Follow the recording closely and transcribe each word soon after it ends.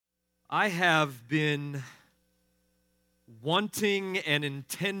I have been wanting and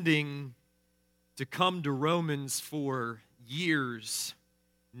intending to come to Romans for years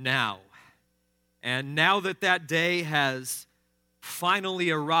now. And now that day has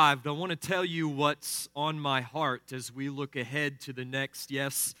finally arrived, I want to tell you what's on my heart as we look ahead to the next,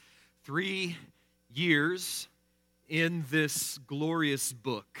 3 years in this glorious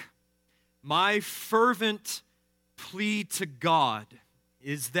book. My fervent plea to God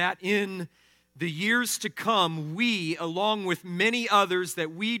is that in the years to come, we, along with many others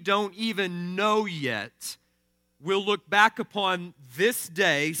that we don't even know yet, will look back upon this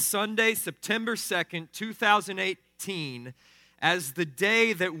day, Sunday, September 2nd, 2018, as the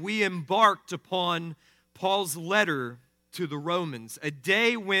day that we embarked upon Paul's letter to the Romans, a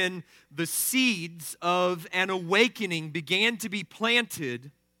day when the seeds of an awakening began to be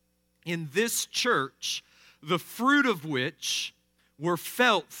planted in this church, the fruit of which were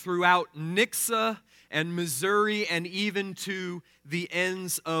felt throughout Nixa and Missouri and even to the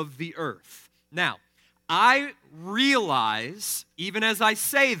ends of the earth. Now, I realize, even as I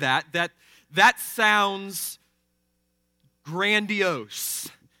say that sounds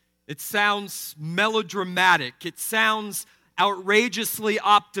grandiose. It sounds melodramatic. It sounds outrageously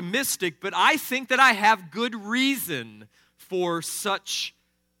optimistic, but I think that I have good reason for such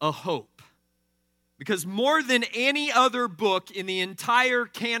a hope. Because more than any other book in the entire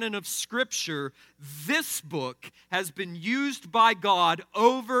canon of Scripture, this book has been used by God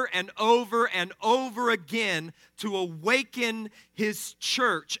over and over and over again to awaken His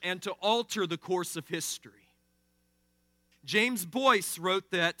church and to alter the course of history. James Boyce wrote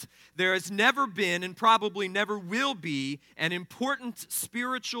that there has never been and probably never will be an important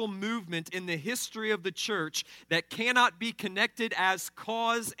spiritual movement in the history of the church that cannot be connected as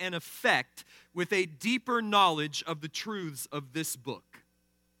cause and effect with a deeper knowledge of the truths of this book.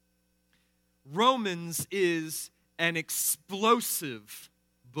 Romans is an explosive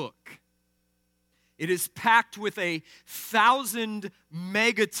book. It is packed with 1,000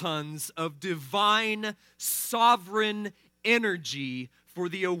 megatons of divine, sovereign energy for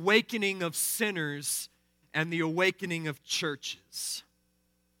the awakening of sinners and the awakening of churches.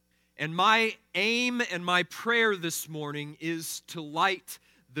 And my aim and my prayer this morning is to light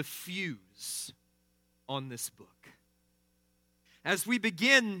the fuse on this book. As we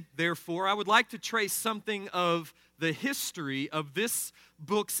begin, therefore, I would like to trace something of the history of this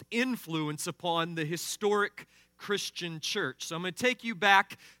book's influence upon the historic Christian church. So I'm going to take you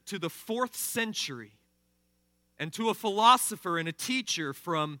back to the 4th century and to a philosopher and a teacher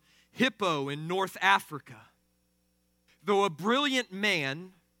from Hippo in North Africa. Though a brilliant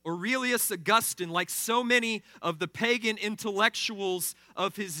man, Aurelius Augustine, like so many of the pagan intellectuals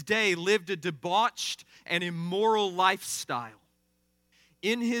of his day, lived a debauched and immoral lifestyle.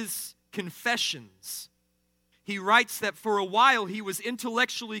 In his Confessions, he writes that for a while he was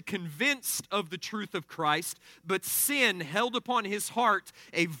intellectually convinced of the truth of Christ, but sin held upon his heart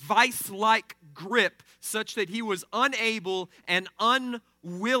a vice-like grip such that he was unable and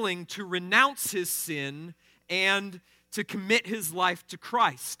unwilling to renounce his sin and to commit his life to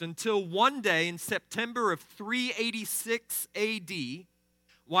Christ, until one day in September of 386 AD,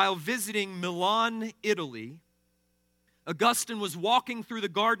 while visiting Milan, Italy, Augustine was walking through the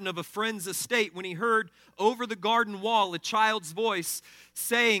garden of a friend's estate when he heard over the garden wall a child's voice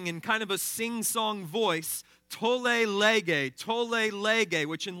saying in kind of a sing-song voice, "Tolle lege,"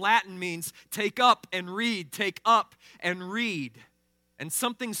 which in Latin means take up and read, take up and read. And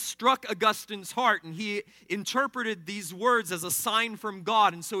something struck Augustine's heart, and he interpreted these words as a sign from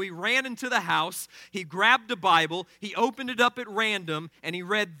God. And so he ran into the house, he grabbed a Bible, he opened it up at random, and he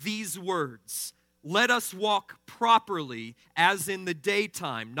read these words: "Let us walk properly as in the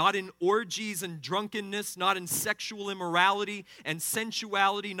daytime, not in orgies and drunkenness, not in sexual immorality and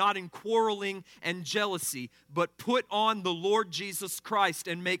sensuality, not in quarreling and jealousy, but put on the Lord Jesus Christ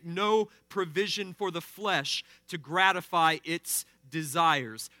and make no provision for the flesh to gratify its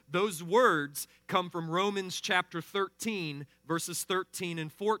desires." Those words come from Romans chapter 13, verses 13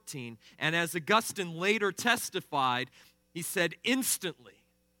 and 14. And as Augustine later testified, he said, "Instantly,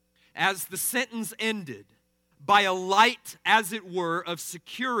 as the sentence ended, by a light, as it were, of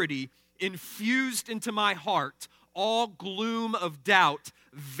security infused into my heart, all gloom of doubt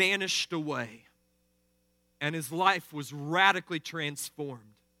vanished away." And his life was radically transformed.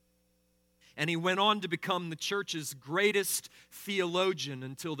 And he went on to become the church's greatest theologian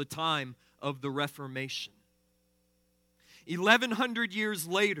until the time of the Reformation. 1,100 years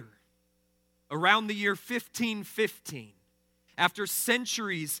later, around the year 1515, After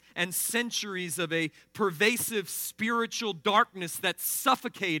centuries and centuries of a pervasive spiritual darkness that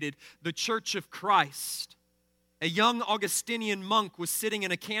suffocated the Church of Christ, a young Augustinian monk was sitting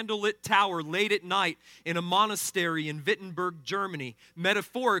in a candlelit tower late at night in a monastery in Wittenberg, Germany,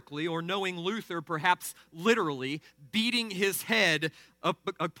 metaphorically, or knowing Luther, perhaps literally, beating his head up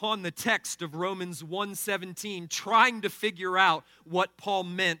upon the text of Romans 1:17, trying to figure out what Paul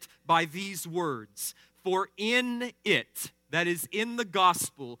meant by these words. For in it, that is in the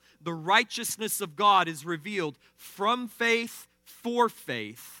gospel, the righteousness of God is revealed from faith for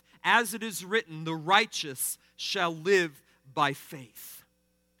faith. As it is written, the righteous shall live by faith.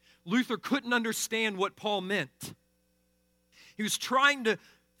 Luther couldn't understand what Paul meant. He was trying to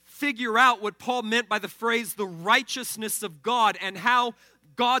figure out what Paul meant by the phrase, the righteousness of God, and how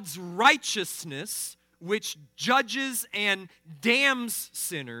God's righteousness, which judges and damns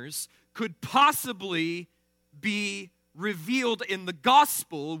sinners, could possibly be revealed in the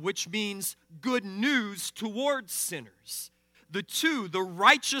gospel, which means good news towards sinners. The two, the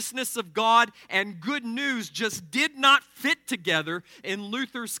righteousness of God and good news, just did not fit together in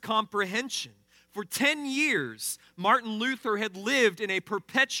Luther's comprehension. For 10 years, Martin Luther had lived in a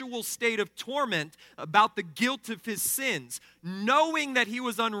perpetual state of torment about the guilt of his sins, knowing that he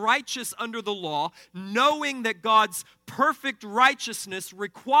was unrighteous under the law, knowing that God's perfect righteousness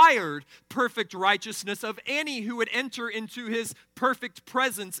required perfect righteousness of any who would enter into his perfect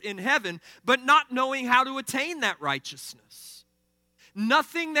presence in heaven, but not knowing how to attain that righteousness.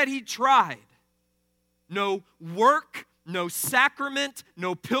 Nothing that he tried, no work, no sacrament,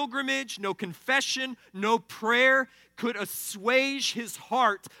 no pilgrimage, no confession, no prayer could assuage his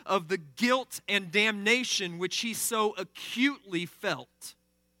heart of the guilt and damnation which he so acutely felt.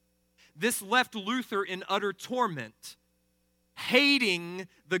 This left Luther in utter torment, hating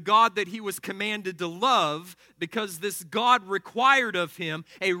the God that he was commanded to love because this God required of him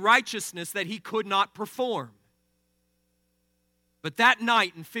a righteousness that he could not perform. But that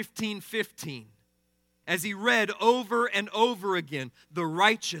night in 1515, as he read over and over again, the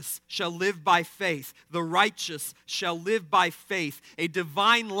righteous shall live by faith, the righteous shall live by faith, a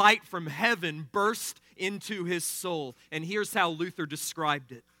divine light from heaven burst into his soul. And here's how Luther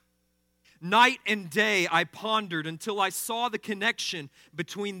described it. Night and day I pondered until I saw the connection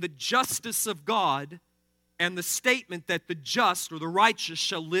between the justice of God and the statement that the just or the righteous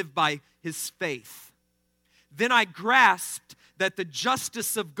shall live by his faith. Then I grasped that the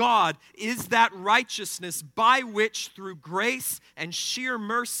justice of God is that righteousness by which, through grace and sheer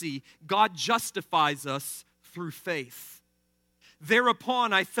mercy, God justifies us through faith.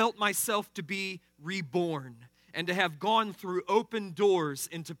 Thereupon I felt myself to be reborn and to have gone through open doors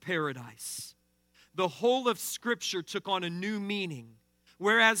into paradise. The whole of Scripture took on a new meaning,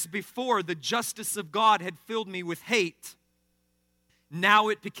 whereas before the justice of God had filled me with hate. Now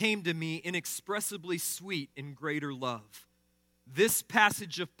it became to me inexpressibly sweet in greater love. This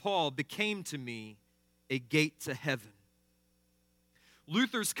passage of Paul became to me a gate to heaven.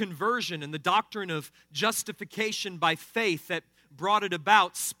 Luther's conversion and the doctrine of justification by faith that brought it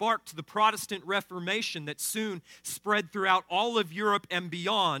about sparked the Protestant Reformation that soon spread throughout all of Europe and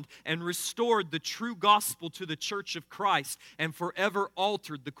beyond and restored the true gospel to the Church of Christ and forever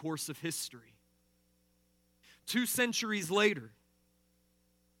altered the course of history. 2 centuries later,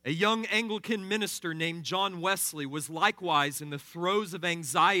 a young Anglican minister named John Wesley was likewise in the throes of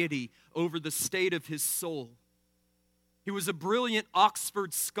anxiety over the state of his soul. He was a brilliant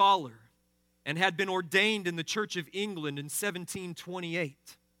Oxford scholar and had been ordained in the Church of England in 1728.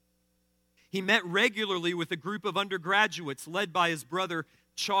 He met regularly with a group of undergraduates led by his brother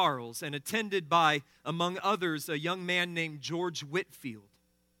Charles and attended by, among others, a young man named George Whitefield.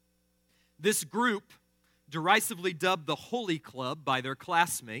 This group, derisively dubbed the Holy Club by their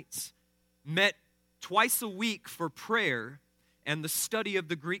classmates, met twice a week for prayer and the study of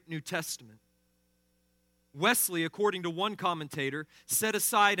the Greek New Testament. Wesley, according to one commentator, set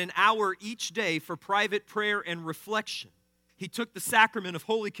aside an hour each day for private prayer and reflection. He took the sacrament of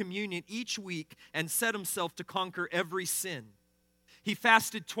Holy Communion each week and set himself to conquer every sin. He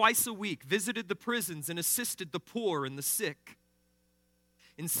fasted twice a week, visited the prisons, and assisted the poor and the sick.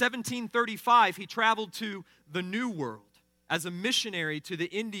 In 1735, he traveled to the New World as a missionary to the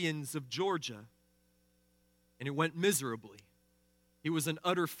Indians of Georgia, and it went miserably. He was an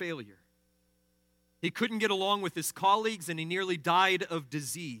utter failure. He couldn't get along with his colleagues, and he nearly died of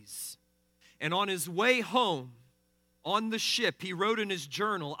disease. And on his way home, on the ship, he wrote in his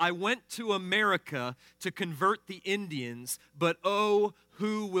journal, "I went to America to convert the Indians, but oh,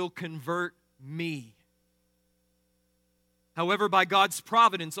 who will convert me?" However, by God's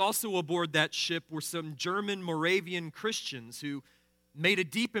providence, also aboard that ship were some German Moravian Christians who made a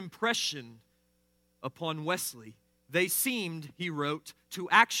deep impression upon Wesley. They seemed, he wrote, to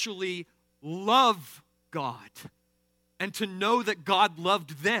actually love God and to know that God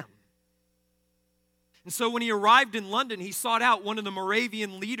loved them. And so when he arrived in London, he sought out one of the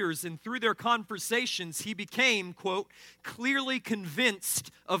Moravian leaders, and through their conversations, he became, quote, clearly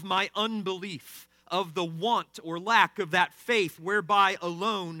convinced of my unbelief, of the want or lack of that faith whereby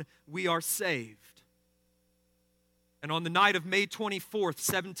alone we are saved. And on the night of May 24th,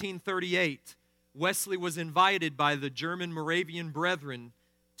 1738, Wesley was invited by the German Moravian brethren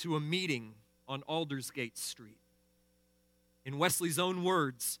to a meeting on Aldersgate Street. In Wesley's own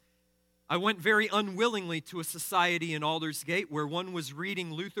words, I went very unwillingly to a society in Aldersgate where one was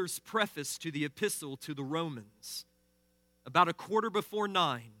reading Luther's preface to the epistle to the Romans. About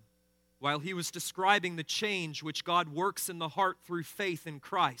 9:15, while he was describing the change which God works in the heart through faith in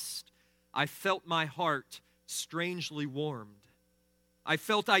Christ, I felt my heart strangely warmed. I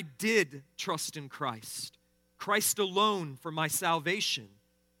felt I did trust in Christ, Christ alone for my salvation,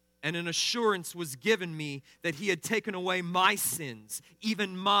 and an assurance was given me that he had taken away my sins,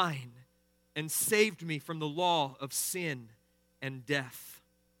 even mine, and saved me from the law of sin and death.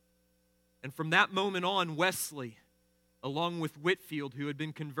 And from that moment on, Wesley, along with Whitefield, who had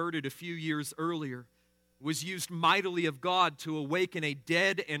been converted a few years earlier, was used mightily of God to awaken a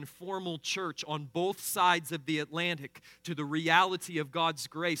dead and formal church on both sides of the Atlantic to the reality of God's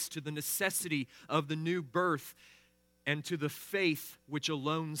grace, to the necessity of the new birth, and to the faith which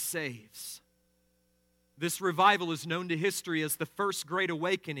alone saves. This revival is known to history as the First Great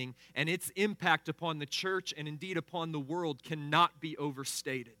Awakening, and its impact upon the church and indeed upon the world cannot be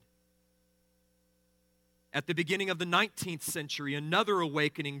overstated. At the beginning of the 19th century, another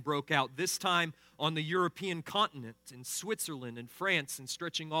awakening broke out, this time on the European continent, in Switzerland and France, and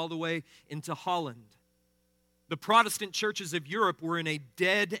stretching all the way into Holland. The Protestant churches of Europe were in a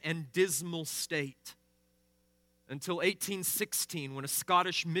dead and dismal state until 1816, when a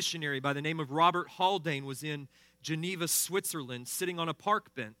Scottish missionary by the name of Robert Haldane was in Geneva, Switzerland, sitting on a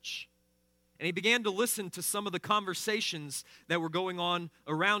park bench. And he began to listen to some of the conversations that were going on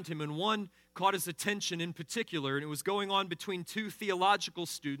around him, and one caught his attention in particular, and it was going on between two theological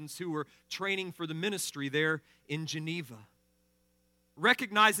students who were training for the ministry there in Geneva.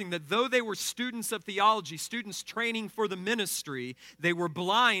 Recognizing that though they were students of theology, students training for the ministry, they were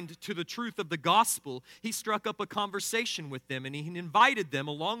blind to the truth of the gospel, he struck up a conversation with them, and he invited them,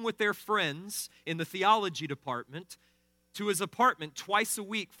 along with their friends in the theology department, to his apartment twice a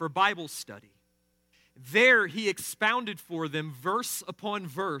week for Bible study. There he expounded for them, verse upon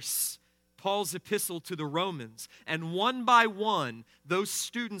verse, Paul's epistle to the Romans, and one by one, those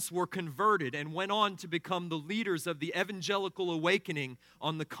students were converted and went on to become the leaders of the evangelical awakening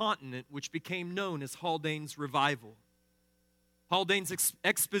on the continent, which became known as Haldane's revival. Haldane's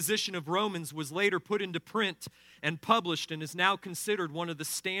exposition of Romans was later put into print and published and is now considered one of the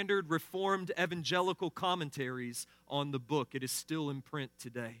standard Reformed evangelical commentaries on the book. It is still in print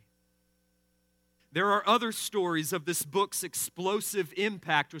today. There are other stories of this book's explosive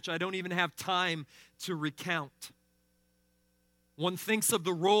impact, which I don't even have time to recount. One thinks of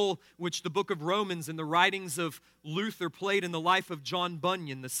the role which the book of Romans and the writings of Luther played in the life of John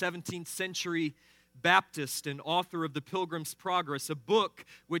Bunyan, the 17th century Baptist and author of The Pilgrim's Progress, a book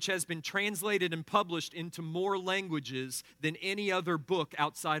which has been translated and published into more languages than any other book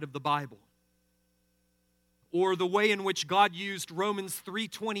outside of the Bible. Or the way in which God used Romans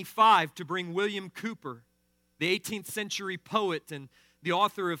 3:25 to bring William Cowper, the 18th century poet and the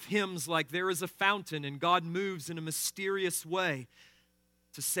author of hymns like There is a Fountain and God Moves in a Mysterious Way,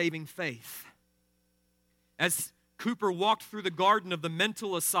 to saving faith. As Cowper walked through the garden of the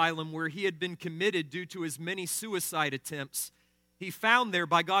mental asylum where he had been committed due to his many suicide attempts, he found there,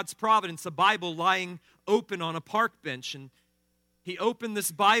 by God's providence, a Bible lying open on a park bench. And he opened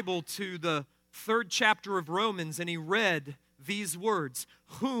this Bible to the 3rd chapter of Romans, and he read these words,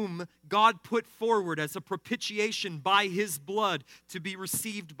 whom God put forward as a propitiation by his blood to be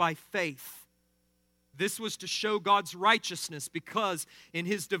received by faith. This was to show God's righteousness, because in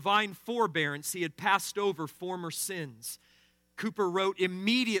his divine forbearance he had passed over former sins. Cowper wrote,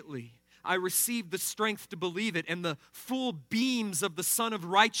 immediately I received the strength to believe it, and the full beams of the Son of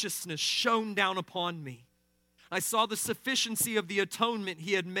Righteousness shone down upon me. I saw the sufficiency of the atonement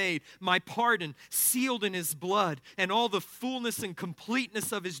he had made, my pardon sealed in his blood, and all the fullness and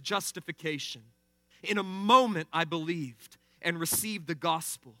completeness of his justification. In a moment I believed and received the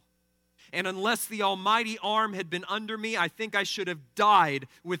gospel. And unless the almighty arm had been under me, I think I should have died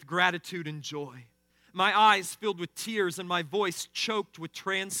with gratitude and joy. My eyes filled with tears and my voice choked with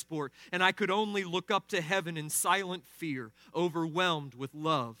transport, and I could only look up to heaven in silent fear, overwhelmed with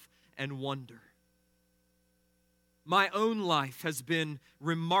love and wonder. My own life has been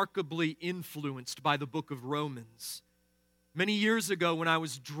remarkably influenced by the book of Romans. Many years ago, when I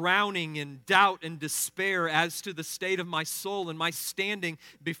was drowning in doubt and despair as to the state of my soul and my standing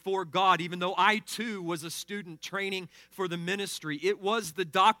before God, even though I too was a student training for the ministry, it was the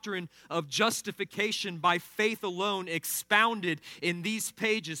doctrine of justification by faith alone expounded in these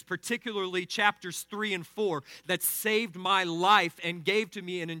pages, particularly chapters 3 and 4, that saved my life and gave to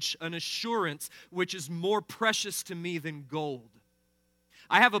me an assurance which is more precious to me than gold.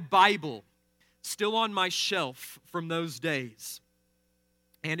 I have a Bible still on my shelf from those days.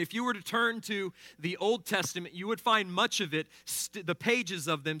 And if you were to turn to the Old Testament, you would find much of it, the pages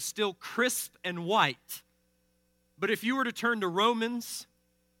of them, still crisp and white. But if you were to turn to Romans,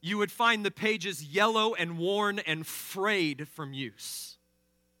 you would find the pages yellow and worn and frayed from use.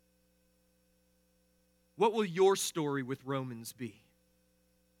 What will your story with Romans be?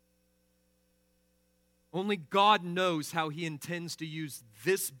 Only God knows how He intends to use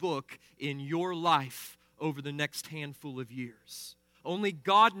this book in your life over the next handful of years. Only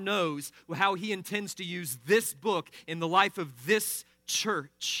God knows how He intends to use this book in the life of this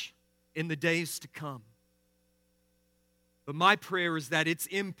church in the days to come. But my prayer is that its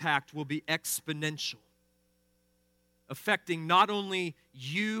impact will be exponential, affecting not only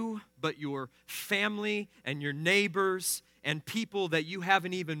you, but your family and your neighbors and people that you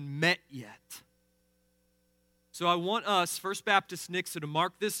haven't even met yet. So I want us, First Baptist Nixa, to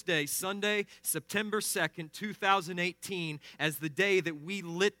mark this day, Sunday, September 2nd, 2018, as the day that we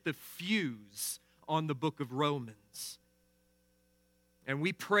lit the fuse on the book of Romans. And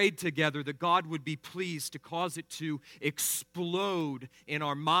we prayed together that God would be pleased to cause it to explode in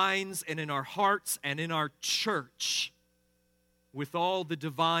our minds and in our hearts and in our church with all the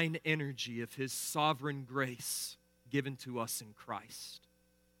divine energy of His sovereign grace given to us in Christ.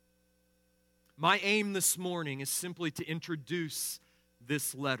 My aim this morning is simply to introduce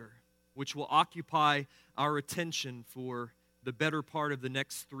this letter, which will occupy our attention for the better part of the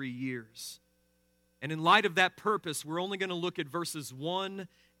next 3 years. And in light of that purpose, we're only going to look at verses 1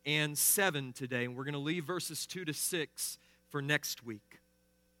 and 7 today, and we're going to leave verses 2 to 6 for next week.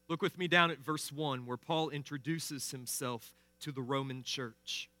 Look with me down at verse 1, where Paul introduces himself to the Roman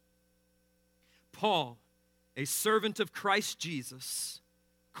church. Paul, a servant of Christ Jesus,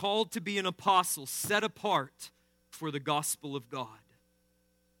 called to be an apostle, set apart for the gospel of God.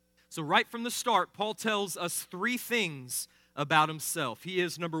 So right from the start, Paul tells us 3 things about himself. He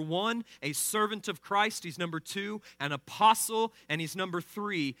is, number 1, a servant of Christ. He's, number 2, an apostle. And he's, number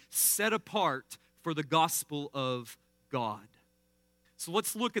 3, set apart for the gospel of God. So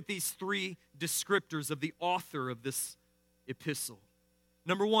let's look at these 3 descriptors of the author of this epistle.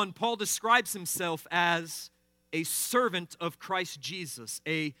 Number 1, Paul describes himself as a servant of Christ Jesus,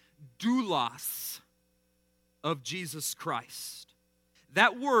 a doulos of Jesus Christ.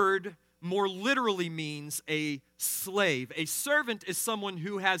 That word more literally means a slave. A servant is someone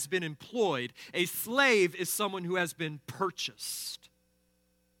who has been employed. A slave is someone who has been purchased.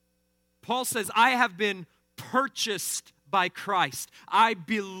 Paul says, I have been purchased by Christ. I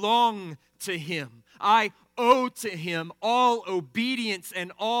belong to Him. I owe to Him all obedience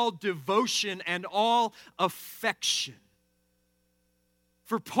and all devotion and all affection.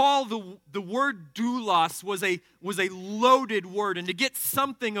 For Paul, the word doulos was a loaded word. And to get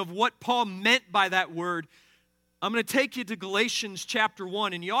something of what Paul meant by that word, I'm going to take you to Galatians chapter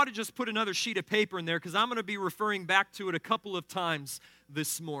 1. And you ought to just put another sheet of paper in there because I'm going to be referring back to it a couple of times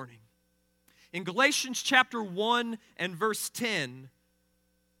this morning. In Galatians chapter 1 and verse 10,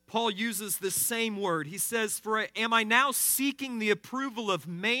 Paul uses this same word. He says, "For am I now seeking the approval of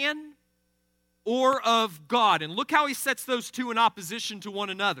man or of God?" And look how he sets those two in opposition to one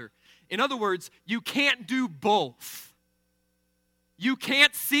another. In other words, you can't do both. You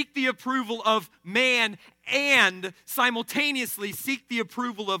can't seek the approval of man and simultaneously seek the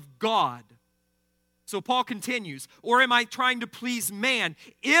approval of God. So Paul continues, "Or am I trying to please man?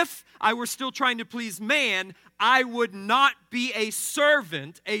 If I were still trying to please man, I would not be a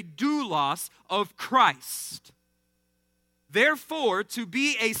servant, a doulos of Christ. Therefore, to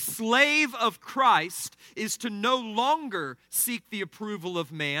be a slave of Christ is to no longer seek the approval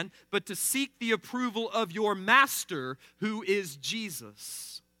of man, but to seek the approval of your master, who is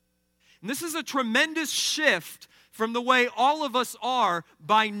Jesus." And this is a tremendous shift from the way all of us are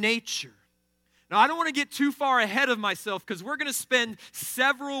by nature. Now, I don't want to get too far ahead of myself because we're going to spend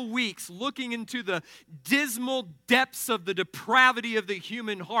several weeks looking into the dismal depths of the depravity of the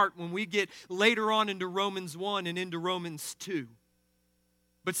human heart when we get later on into Romans 1 and into Romans 2.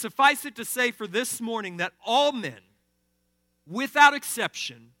 But suffice it to say for this morning that all men, without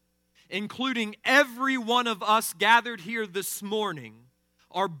exception, including every one of us gathered here this morning,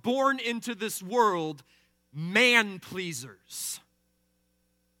 are born into this world man-pleasers,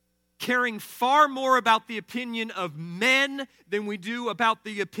 caring far more about the opinion of men than we do about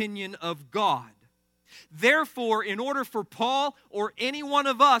the opinion of God. Therefore, in order for Paul or any one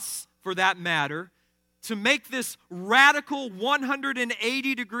of us, for that matter, to make this radical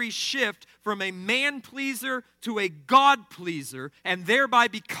 180-degree shift from a man-pleaser to a God-pleaser and thereby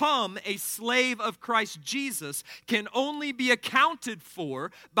become a slave of Christ Jesus can only be accounted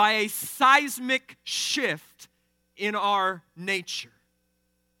for by a seismic shift in our nature.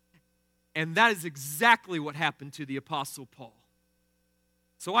 And that is exactly what happened to the Apostle Paul.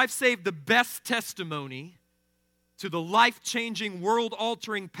 So I've saved the best testimony to the life-changing,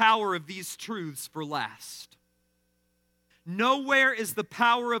 world-altering power of these truths for last. Nowhere is the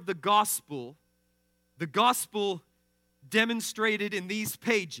power of the gospel demonstrated in these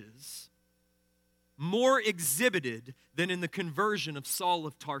pages, more exhibited than in the conversion of Saul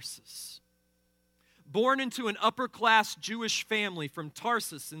of Tarsus. Born into an upper-class Jewish family from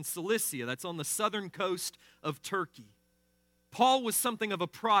Tarsus in Cilicia, that's on the southern coast of Turkey, Paul was something of a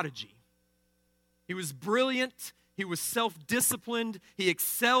prodigy. He was brilliant, he was self-disciplined, he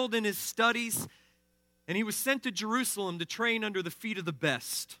excelled in his studies, and he was sent to Jerusalem to train under the feet of the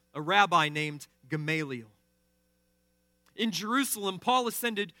best, a rabbi named Gamaliel. In Jerusalem, Paul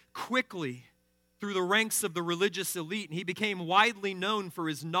ascended quickly through the ranks of the religious elite, and he became widely known for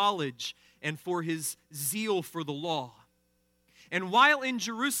his knowledge and for his zeal for the law. And while in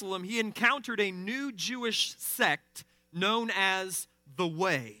Jerusalem, he encountered a new Jewish sect known as the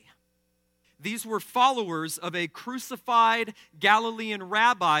Way. These were followers of a crucified Galilean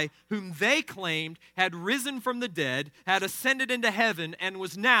rabbi whom they claimed had risen from the dead, had ascended into heaven, and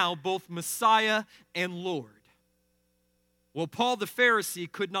was now both Messiah and Lord. Well, Paul the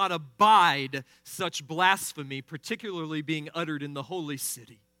Pharisee could not abide such blasphemy, particularly being uttered in the holy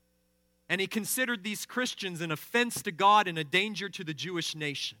city. And he considered these Christians an offense to God and a danger to the Jewish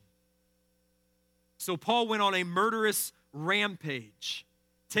nation. So Paul went on a murderous rampage,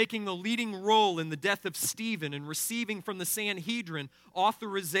 taking the leading role in the death of Stephen and receiving from the Sanhedrin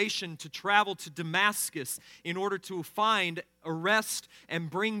authorization to travel to Damascus in order to find, arrest, and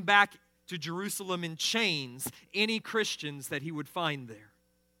bring back to Jerusalem in chains any Christians that he would find there.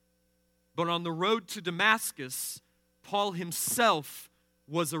 But on the road to Damascus, Paul himself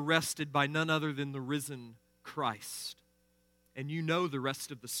was arrested by none other than the risen Christ. And you know the rest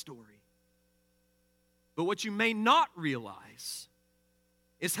of the story. But what you may not realize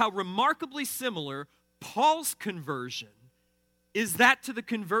is how remarkably similar Paul's conversion is that to the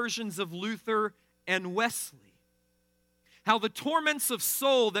conversions of Luther and Wesley. How the torments of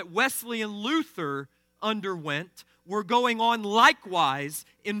soul that Wesley and Luther underwent were going on likewise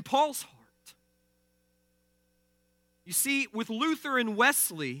in Paul's heart. You see, with Luther and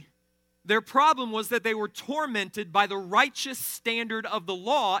Wesley, their problem was that they were tormented by the righteous standard of the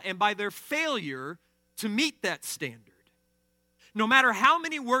law and by their failure to meet that standard. No matter how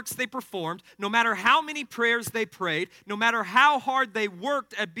many works they performed, no matter how many prayers they prayed, no matter how hard they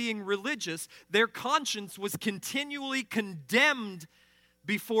worked at being religious, their conscience was continually condemned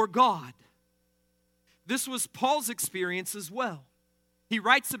before God. This was Paul's experience as well. He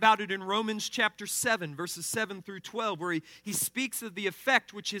writes about it in Romans chapter 7, verses 7 through 12, where he speaks of the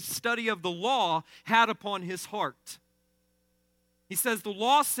effect which his study of the law had upon his heart. He says, "The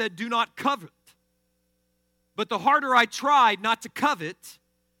law said, 'Do not covet.' But the harder I tried not to covet,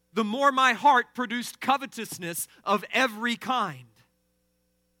 the more my heart produced covetousness of every kind."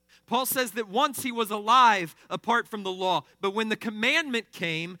 Paul says that once he was alive apart from the law, but when the commandment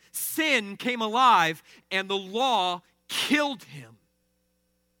came, sin came alive and the law killed him.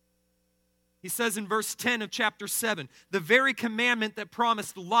 He says in verse 10 of chapter 7, "The very commandment that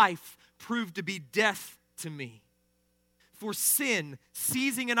promised life proved to be death to me. For sin,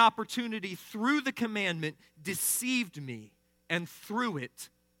 seizing an opportunity through the commandment, deceived me, and through it,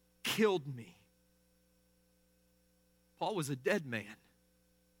 killed me." Paul was a dead man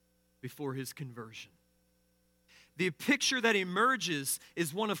before his conversion. the picture that emerges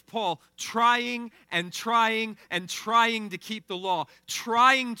is one of Paul trying and trying and trying to keep the law,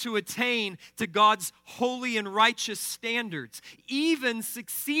 trying to attain to God's holy and righteous standards, even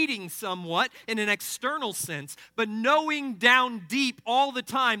succeeding somewhat in an external sense, but knowing down deep all the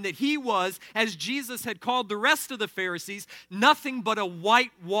time that he was, as Jesus had called the rest of the Pharisees, nothing but a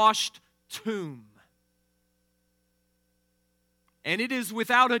whitewashed tomb. And it is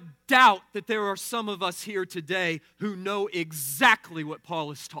without a doubt that there are some of us here today who know exactly what Paul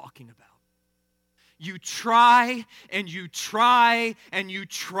is talking about. You try and you try and you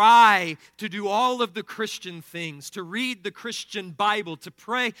try to do all of the Christian things, to read the Christian Bible, to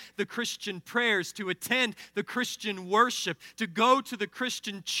pray the Christian prayers, to attend the Christian worship, to go to the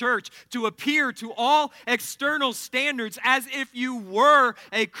Christian church, to appear to all external standards as if you were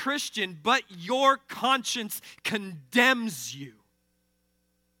a Christian, but your conscience condemns you.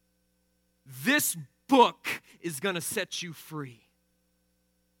 This book is going to set you free.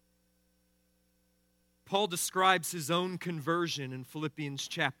 Paul describes his own conversion in Philippians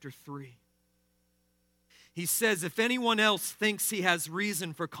chapter 3. He says, if anyone else thinks he has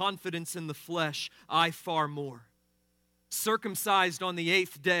reason for confidence in the flesh, I far more. Circumcised on the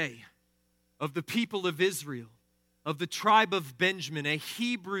 8th day, of the people of Israel, of the tribe of Benjamin, a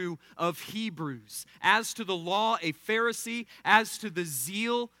Hebrew of Hebrews. As to the law, a Pharisee. As to the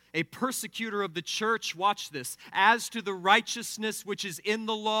zeal, a persecutor of the church. Watch this. As to the righteousness which is in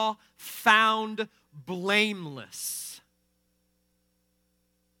the law, found blameless.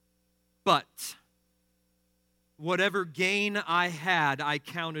 But whatever gain I had, I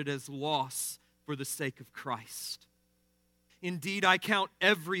counted as loss for the sake of Christ. Indeed, I count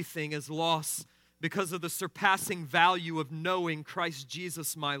everything as loss because of the surpassing value of knowing Christ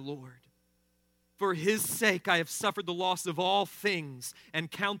Jesus my Lord. For his sake I have suffered the loss of all things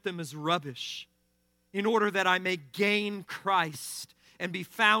and count them as rubbish, in order that I may gain Christ and be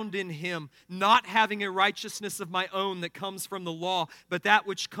found in him, not having a righteousness of my own that comes from the law, but that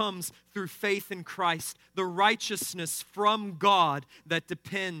which comes through faith in Christ, the righteousness from God that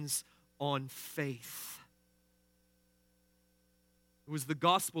depends on faith. It was the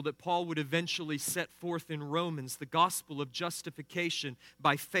gospel that Paul would eventually set forth in Romans, the gospel of justification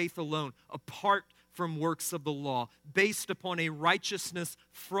by faith alone, apart from works of the law, based upon a righteousness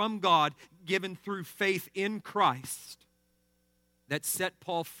from God given through faith in Christ that set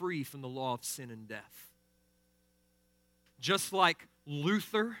Paul free from the law of sin and death. Just like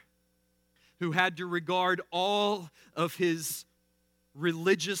Luther, who had to regard all of his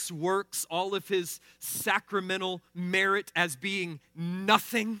religious works, all of his sacramental merit as being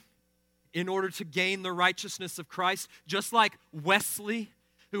nothing in order to gain the righteousness of Christ. Just like Wesley,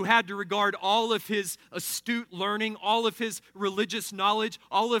 who had to regard all of his astute learning, all of his religious knowledge,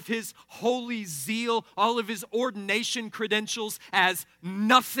 all of his holy zeal, all of his ordination credentials as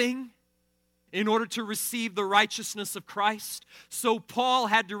nothing in order to receive the righteousness of Christ. So Paul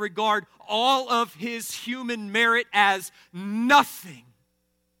had to regard all of his human merit as nothing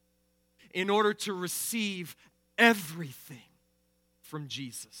in order to receive everything from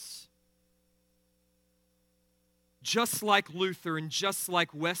Jesus. Just like Luther and just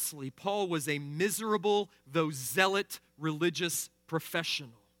like Wesley, Paul was a miserable, though zealot, religious professional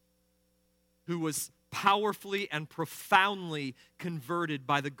who was powerfully and profoundly converted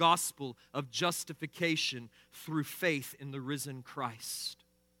by the gospel of justification through faith in the risen Christ.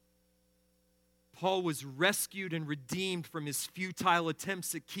 Paul was rescued and redeemed from his futile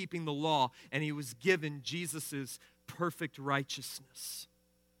attempts at keeping the law, and he was given Jesus' perfect righteousness.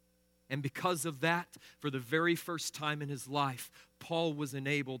 And because of that, for the very first time in his life, Paul was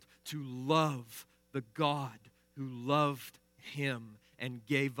enabled to love the God who loved him and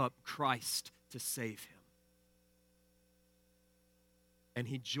gave up Christ to save him. And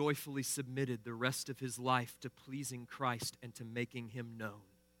he joyfully submitted the rest of his life to pleasing Christ and to making him known.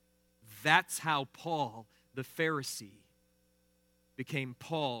 That's how Paul, the Pharisee, became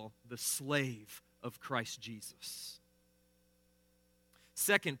Paul, the slave of Christ Jesus.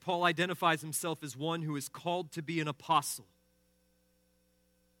 Second, Paul identifies himself as one who is called to be an apostle.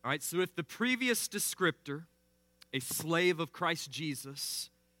 All right, so if the previous descriptor, a slave of Christ Jesus,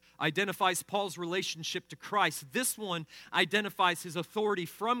 identifies Paul's relationship to Christ, this one identifies his authority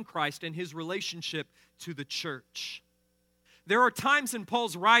from Christ and his relationship to the church. There are times in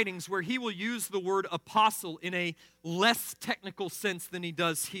Paul's writings where he will use the word apostle in a less technical sense than he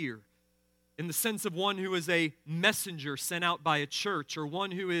does here, in the sense of one who is a messenger sent out by a church or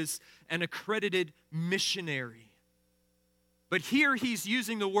one who is an accredited missionary. But here he's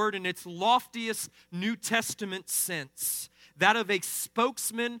using the word in its loftiest New Testament sense, that of a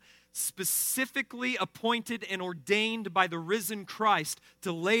spokesman specifically appointed and ordained by the risen Christ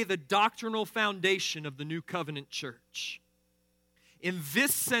to lay the doctrinal foundation of the new covenant church. In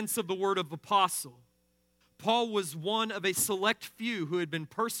this sense of the word of apostle, Paul was one of a select few who had been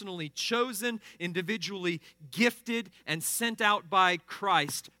personally chosen, individually gifted, and sent out by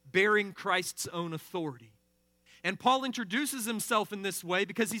Christ, bearing Christ's own authority. And Paul introduces himself in this way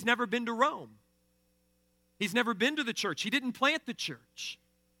because he's never been to Rome. He's never been to the church. He didn't plant the church.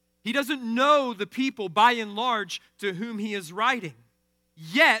 He doesn't know the people, by and large, to whom he is writing.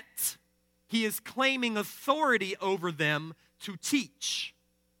 Yet, he is claiming authority over them to teach.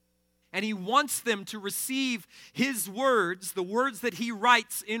 And he wants them to receive his words, the words that he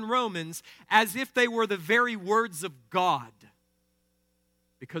writes in Romans, as if they were the very words of God.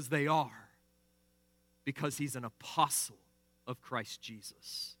 Because they are. Because he's an apostle of Christ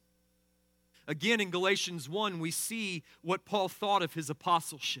Jesus. Again, in Galatians 1, we see what Paul thought of his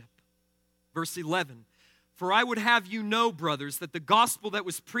apostleship. Verse 11, "For I would have you know, brothers, that the gospel that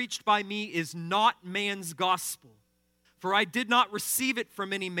was preached by me is not man's gospel. For I did not receive it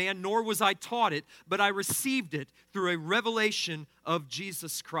from any man, nor was I taught it, but I received it through a revelation of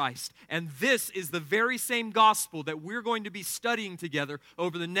Jesus Christ." And this is the very same gospel that we're going to be studying together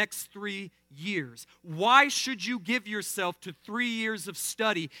over the next 3 years. Why should you give yourself to 3 years of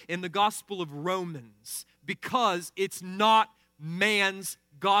study in the gospel of Romans? Because it's not man's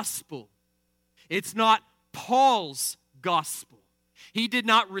gospel. It's not Paul's gospel. He did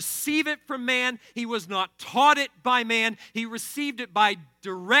not receive it from man. He was not taught it by man. He received it by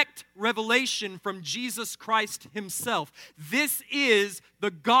direct revelation from Jesus Christ himself. This is the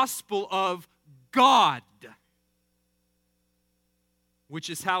gospel of God, which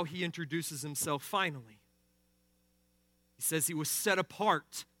is how he introduces himself finally. He says he was set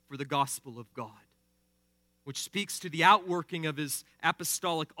apart for the gospel of God, which speaks to the outworking of his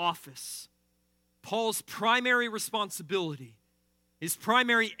apostolic office. Paul's primary responsibility, his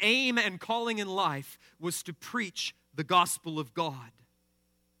primary aim and calling in life was to preach the gospel of God.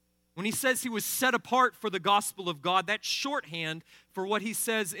 When he says he was set apart for the gospel of God, that's shorthand for what he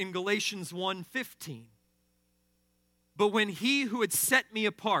says in Galatians 1:15. "But when he who had set me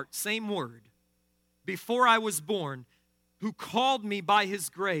apart," same word, "before I was born, who called me by his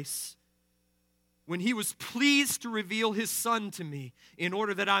grace, when he was pleased to reveal his Son to me in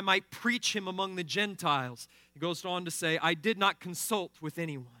order that I might preach him among the Gentiles," he goes on to say, "I did not consult with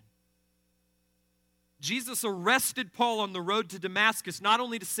anyone." Jesus arrested Paul on the road to Damascus not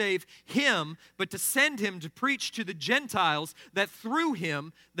only to save him, but to send him to preach to the Gentiles that through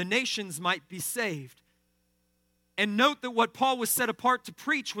him the nations might be saved. And note that what Paul was set apart to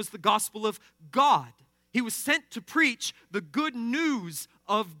preach was the gospel of God. He was sent to preach the good news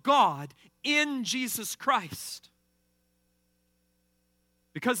of God in Jesus Christ.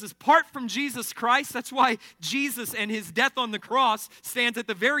 Because apart from Jesus Christ, that's why Jesus and his death on the cross stands at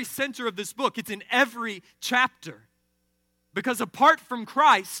the very center of this book. It's in every chapter. Because apart from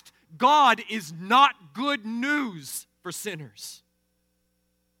Christ, God is not good news for sinners.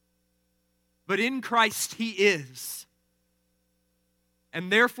 But in Christ he is.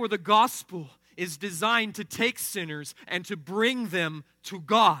 And therefore the gospel is designed to take sinners and to bring them to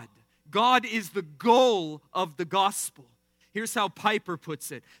God. God is the goal of the gospel. Here's how Piper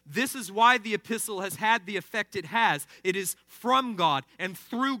puts it. This is why the epistle has had the effect it has. It is from God and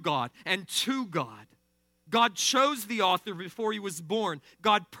through God and to God. God chose the author before he was born.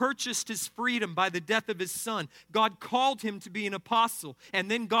 God purchased his freedom by the death of his Son. God called him to be an apostle.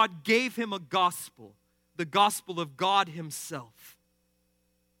 And then God gave him a gospel, the gospel of God himself.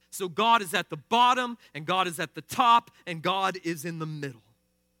 So God is at the bottom, and God is at the top, and God is in the middle.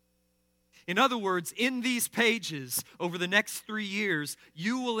 In other words, in these pages, over the next 3 years,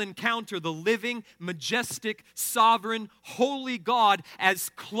 you will encounter the living, majestic, sovereign, holy God as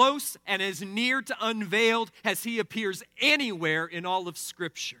close and as near to unveiled as he appears anywhere in all of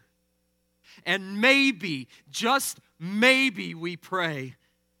Scripture. And maybe, just maybe, we pray,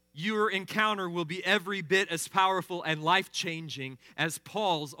 your encounter will be every bit as powerful and life-changing as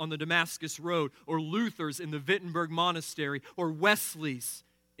Paul's on the Damascus Road, or Luther's in the Wittenberg Monastery, or Wesley's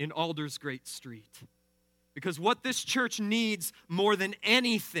in Aldersgate Street. Because what this church needs more than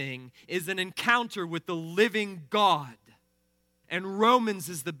anything is an encounter with the living God. And Romans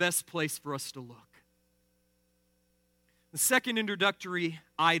is the best place for us to look. The second introductory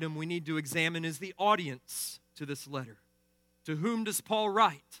item we need to examine is the audience to this letter. To whom does Paul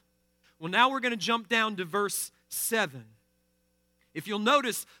write? Well, now we're going to jump down to verse 7. If you'll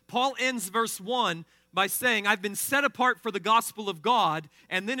notice, Paul ends verse 1 by saying, I've been set apart for the gospel of God.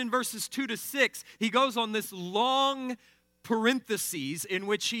 And then in verses 2 to 6, he goes on this long parentheses in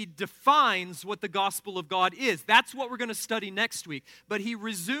which he defines what the gospel of God is. That's what we're going to study next week. But he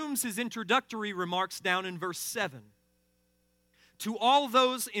resumes his introductory remarks down in verse 7. To all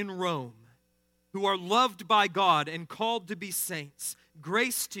those in Rome who are loved by God and called to be saints,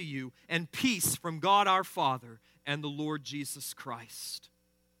 grace to you and peace from God our Father and the Lord Jesus Christ.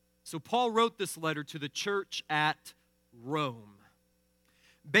 So Paul wrote this letter to the church at Rome.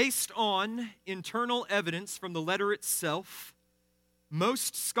 Based on internal evidence from the letter itself,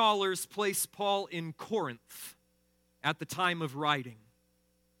 most scholars place Paul in Corinth at the time of writing.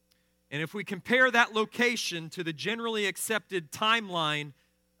 And if we compare that location to the generally accepted timeline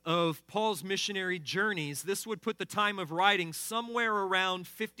of Paul's missionary journeys, this would put the time of writing somewhere around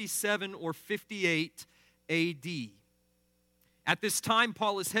 57 or 58 AD. At this time,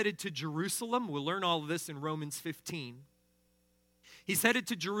 Paul is headed to Jerusalem. We'll learn all of this in Romans 15. He's headed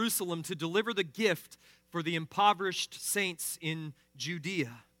to Jerusalem to deliver the gift for the impoverished saints in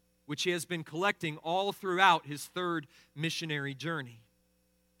Judea, which he has been collecting all throughout his third missionary journey.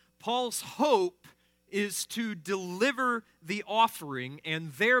 Paul's hope is to deliver the offering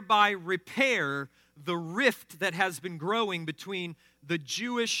and thereby repair the rift that has been growing between the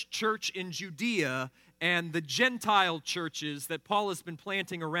Jewish church in Judea and the Gentile churches that Paul has been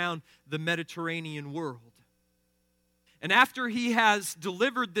planting around the Mediterranean world. And after he has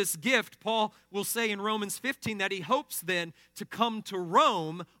delivered this gift, Paul will say in Romans 15 that he hopes then to come to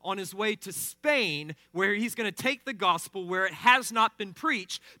Rome on his way to Spain, where he's going to take the gospel where it has not been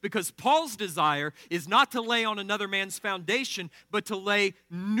preached, because Paul's desire is not to lay on another man's foundation, but to lay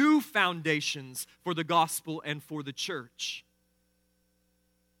new foundations for the gospel and for the church.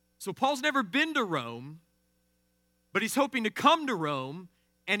 So Paul's never been to Rome, but he's hoping to come to Rome.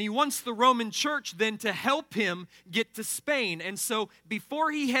 And he wants the Roman church then to help him get to Spain. And so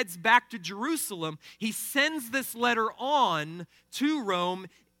before he heads back to Jerusalem, he sends this letter on to Rome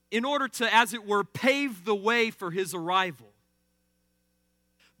in order to, as it were, pave the way for his arrival.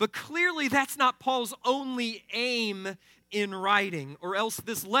 But clearly that's not Paul's only aim in writing, or else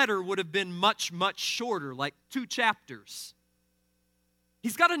this letter would have been much, much shorter, like 2 chapters.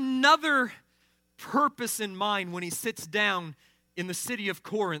 He's got another purpose in mind when he sits down in the city of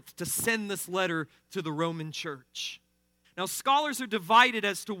Corinth to send this letter to the Roman church. Now, scholars are divided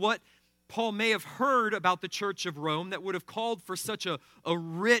as to what Paul may have heard about the church of Rome that would have called for such a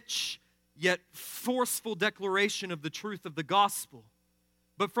rich yet forceful declaration of the truth of the gospel.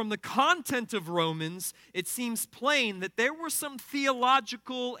 But from the content of Romans, it seems plain that there were some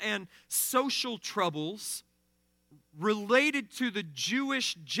theological and social troubles related to the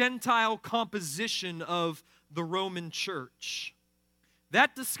Jewish-Gentile composition of the Roman church.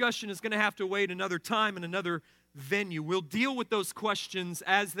 That discussion is going to have to wait another time and another venue. We'll deal with those questions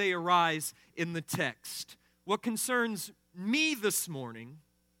as they arise in the text. What concerns me this morning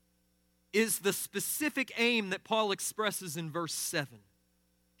is the specific aim that Paul expresses in verse 7.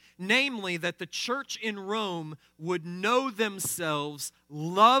 Namely, that the church in Rome would know themselves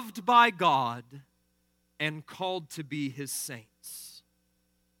loved by God and called to be his saints.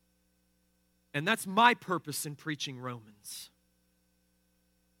 And that's my purpose in preaching Romans.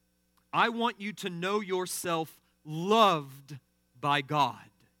 I want you to know yourself loved by God.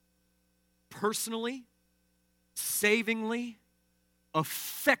 Personally, savingly,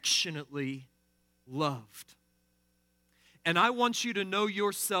 affectionately loved. And I want you to know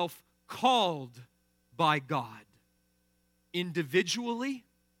yourself called by God. Individually,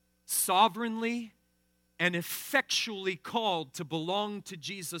 sovereignly, and effectually called to belong to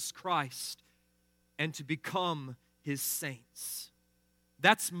Jesus Christ and to become his saints.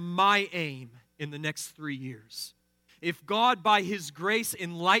 That's my aim in the next 3 years. If God, by his grace,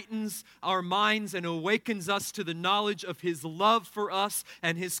 enlightens our minds and awakens us to the knowledge of his love for us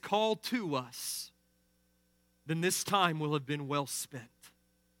and his call to us, then this time will have been well spent.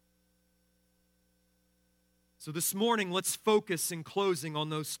 So this morning, let's focus in closing on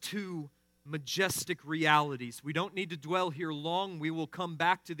those 2 majestic realities. We don't need to dwell here long. We will come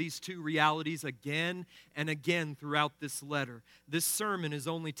back to these 2 realities again and again throughout this letter. This sermon is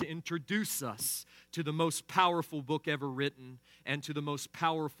only to introduce us to the most powerful book ever written and to the most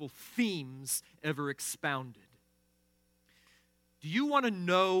powerful themes ever expounded. Do you want to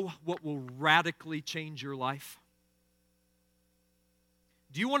know what will radically change your life?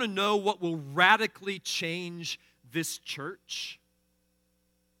 Do you want to know what will radically change this church?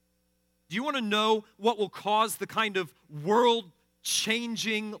 Do you want to know what will cause the kind of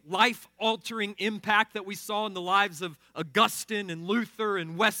world-changing, life-altering impact that we saw in the lives of Augustine and Luther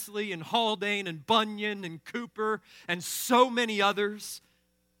and Wesley and Haldane and Bunyan and Cooper and so many others?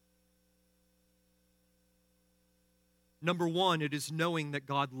 Number one, it is knowing that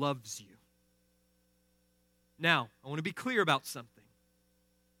God loves you. Now, I want to be clear about something.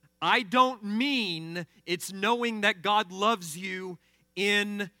 I don't mean it's knowing that God loves you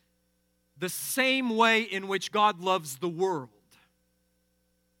in the same way in which God loves the world.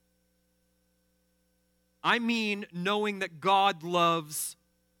 I mean knowing that God loves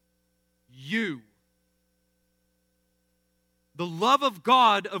you. The love of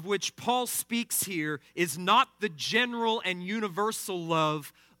God of which Paul speaks here is not the general and universal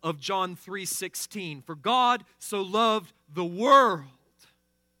love of John 3:16. For God so loved the world.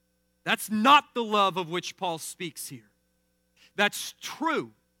 That's not the love of which Paul speaks here. That's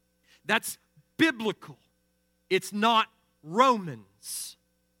true. That's biblical. It's not Romans.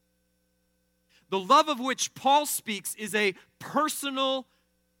 The love of which Paul speaks is a personal,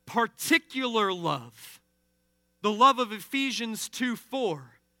 particular love. The love of Ephesians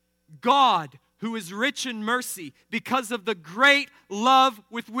 2:4. God, who is rich in mercy, because of the great love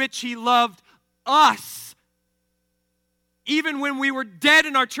with which He loved us. Even when we were dead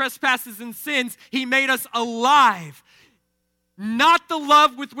in our trespasses and sins, He made us alive. Not the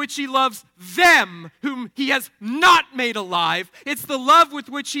love with which He loves them, whom He has not made alive. It's the love with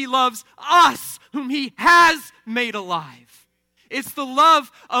which He loves us, whom He has made alive. It's the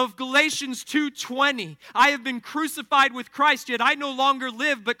love of Galatians 2:20. I have been crucified with Christ, yet I no longer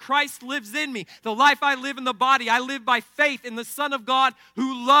live, but Christ lives in me. The life I live in the body, I live by faith in the Son of God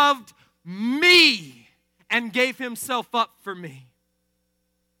who loved me and gave Himself up for me.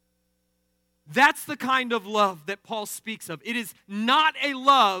 That's the kind of love that Paul speaks of. It is not a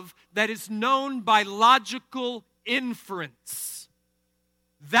love that is known by logical inference.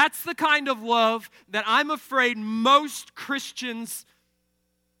 That's the kind of love that I'm afraid most Christians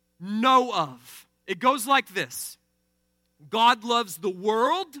know of. It goes like this. God loves the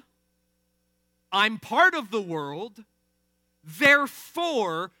world. I'm part of the world.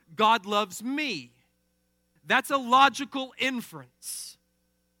 Therefore, God loves me. That's a logical inference.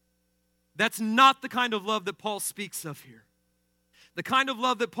 That's not the kind of love that Paul speaks of here. The kind of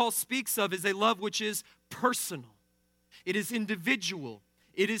love that Paul speaks of is a love which is personal. It is individual.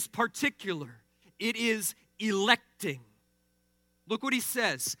 It is particular. It is electing. Look what he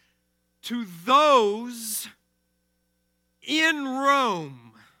says. To those in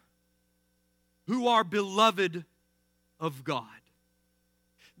Rome who are beloved of God.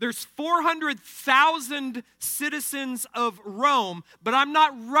 There's 400,000 citizens of Rome, but I'm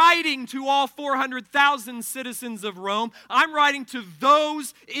not writing to all 400,000 citizens of Rome. I'm writing to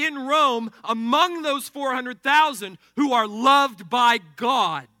those in Rome among those 400,000 who are loved by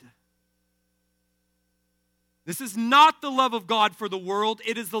God. This is not the love of God for the world.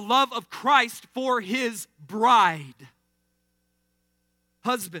 It is the love of Christ for His bride.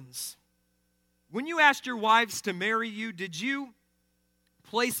 Husbands, when you asked your wives to marry you, did you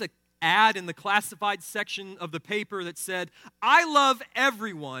place an ad in the classified section of the paper that said, I love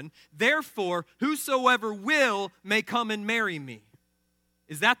everyone, therefore whosoever will may come and marry me?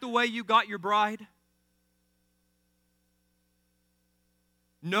 Is that the way you got your bride?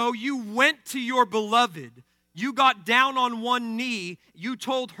 No, you went to your beloved. You got down on one knee. You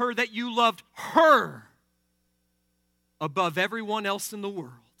told her that you loved her above everyone else in the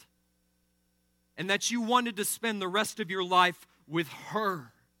world. And that you wanted to spend the rest of your life with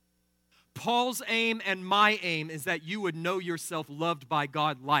her. Paul's aim and my aim is that you would know yourself loved by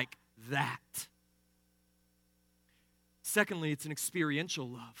God like that. Secondly, it's an experiential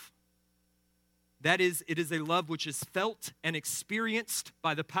love. That is, it is a love which is felt and experienced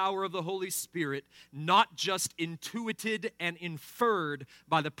by the power of the Holy Spirit, not just intuited and inferred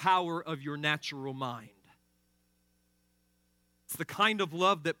by the power of your natural mind. It's the kind of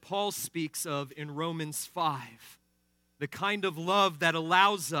love that Paul speaks of in Romans 5. The kind of love that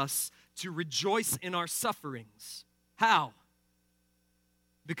allows us to rejoice in our sufferings. How?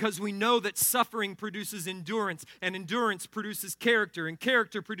 Because we know that suffering produces endurance, and endurance produces character, and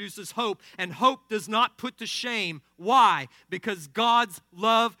character produces hope, and hope does not put to shame. Why? Because God's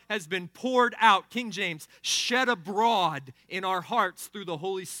love has been poured out, King James, shed abroad in our hearts through the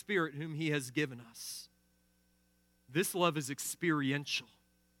Holy Spirit whom He has given us. This love is experiential.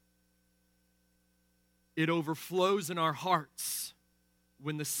 It overflows in our hearts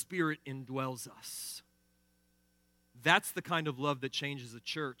when the Spirit indwells us. That's the kind of love that changes a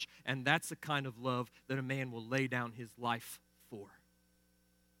church, and that's the kind of love that a man will lay down his life for.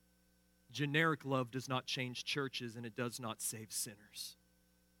 Generic love does not change churches, and it does not save sinners.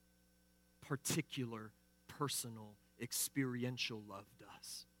 Particular, personal, experiential love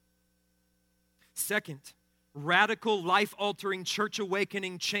does. Second, radical, life-altering,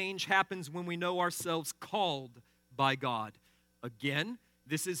 church-awakening change happens when we know ourselves called by God. Again,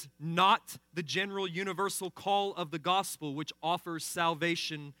 this is not the general universal call of the gospel, which offers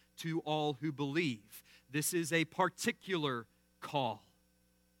salvation to all who believe. This is a particular call.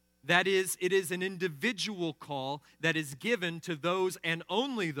 That is, it is an individual call that is given to those and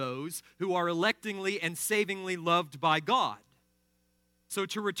only those who are electingly and savingly loved by God. So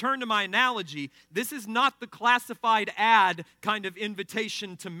to return to my analogy, this is not the classified ad kind of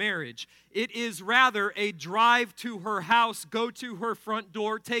invitation to marriage. It is rather a drive to her house, go to her front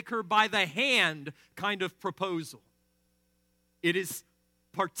door, take her by the hand kind of proposal. It is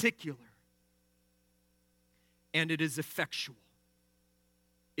particular, and it is effectual.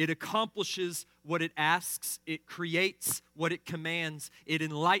 It accomplishes what it asks. It creates what it commands. It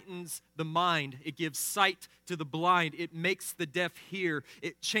enlightens the mind. It gives sight to the blind. It makes the deaf hear.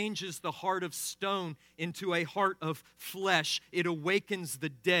 It changes the heart of stone into a heart of flesh. It awakens the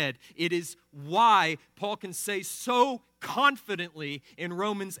dead. It is why Paul can say so confidently in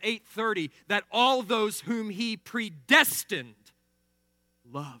Romans 8:30 that all those whom he predestined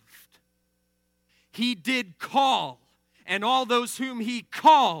loved. He did call. And all those whom he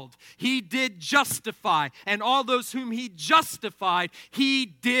called, he did justify. And all those whom he justified, he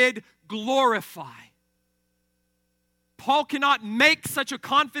did glorify. Paul cannot make such a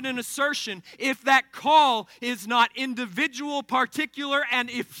confident assertion if that call is not individual, particular, and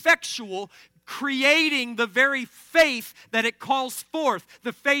effectual, creating the very faith that it calls forth,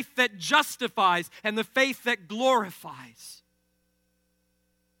 the faith that justifies and the faith that glorifies.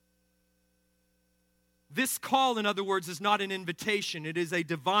 This call, in other words, is not an invitation. It is a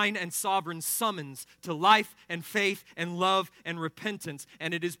divine and sovereign summons to life and faith and love and repentance.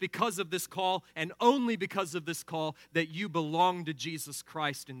 And it is because of this call, and only because of this call, that you belong to Jesus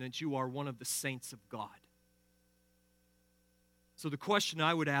Christ and that you are one of the saints of God. So the question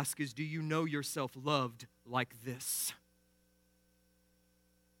I would ask is, do you know yourself loved like this?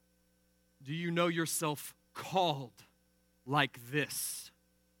 Do you know yourself called like this?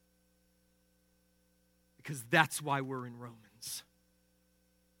 Because that's why we're in Romans.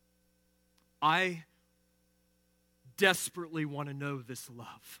 I desperately want to know this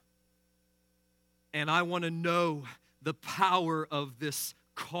love. And I want to know the power of this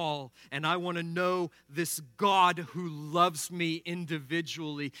call. And I want to know this God who loves me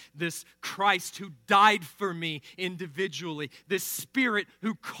individually. This Christ who died for me individually. This Spirit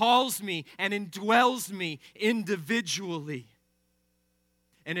who calls me and indwells me individually.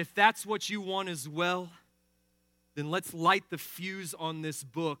 And if that's what you want as well, then let's light the fuse on this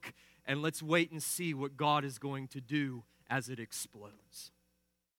book and let's wait and see what God is going to do as it explodes.